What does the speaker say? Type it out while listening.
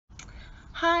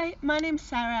Hi, my name's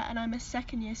Sarah and I'm a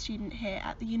second year student here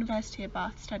at the University of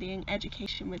Bath studying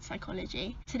education with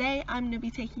psychology. Today I'm going to be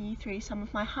taking you through some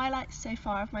of my highlights so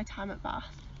far of my time at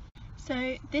Bath.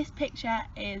 So this picture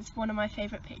is one of my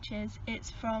favourite pictures.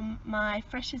 It's from my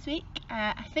Freshers Week.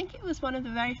 I think it was one of the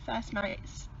very first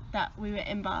nights that we were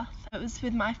in Bath. It was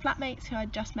with my flatmates who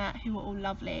I'd just met, who were all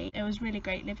lovely. It was really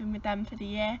great living with them for the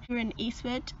year. We were in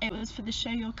Eastwood. It was for the Show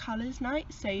Your Colours night,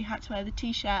 so you had to wear the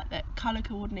t-shirt that colour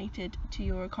coordinated to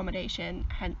your accommodation,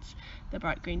 hence the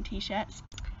bright green t-shirts.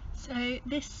 So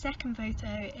this second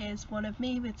photo is one of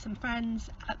me with some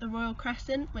friends at the Royal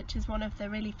Crescent, which is one of the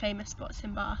really famous spots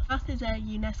in Bath. Bath is a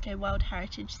UNESCO World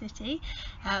Heritage City,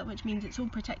 which means it's all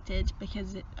protected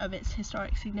because of its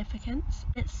historic significance.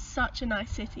 It's such a nice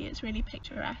city, it's really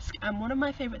picturesque, and one of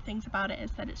my favourite things about it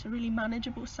is that it's a really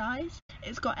manageable size.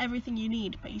 It's got everything you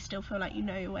need, but you still feel like you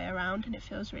know your way around and it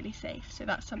feels really safe. So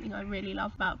that's something I really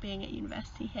love about being at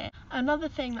university here. Another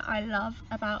thing that I love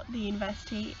about the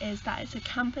university is that it's a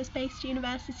campus-based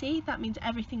university. That means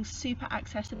everything's super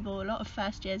accessible. A lot of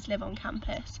first years live on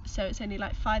campus, so it's only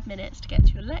like 5 minutes to get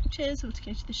to your lectures or to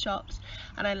go to the shops,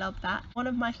 and I love that. One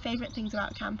of my favourite things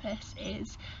about campus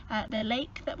is the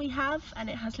lake that we have, and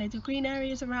it has loads of green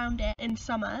areas around it. In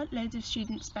summer, loads of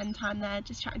students spend time there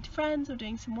just chatting to friends or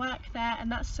doing some work there, and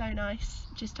that's so nice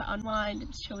just to unwind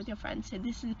and to chill with your friends. So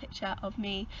this is a picture of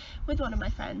me with one of my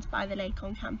friends by the lake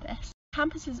on campus.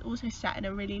 Campus is also set in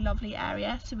a really lovely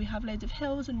area, so we have loads of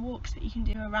hills and walks that you can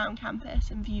do around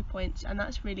campus and viewpoints, and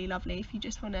that's really lovely if you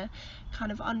just want to kind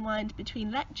of unwind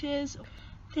between lectures.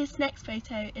 This next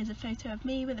photo is a photo of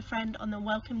me with a friend on the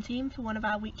welcome team for one of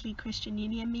our weekly Christian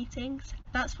Union meetings.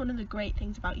 That's one of the great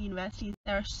things about university.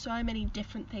 There are so many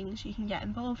different things you can get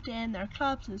involved in. There are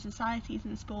clubs and societies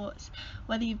and sports,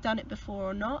 whether you've done it before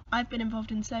or not. I've been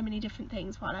involved in so many different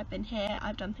things while I've been here.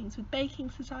 I've done things with Baking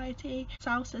Society,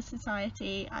 Salsa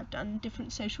Society, I've done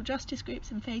different social justice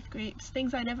groups and faith groups,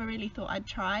 things I never really thought I'd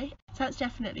try. So that's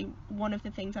definitely one of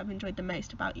the things I've enjoyed the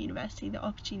most about university, the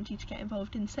opportunity to get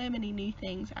involved in so many new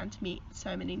things and to meet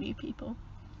so many new people.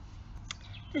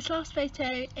 This last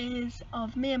photo is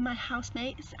of me and my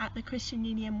housemates at the Christian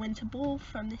Union Winter Ball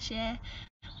from this year.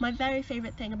 My very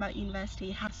favourite thing about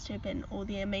university has to have been all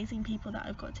the amazing people that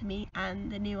I've got to meet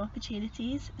and the new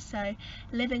opportunities. So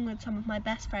living with some of my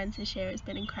best friends this year has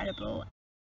been incredible.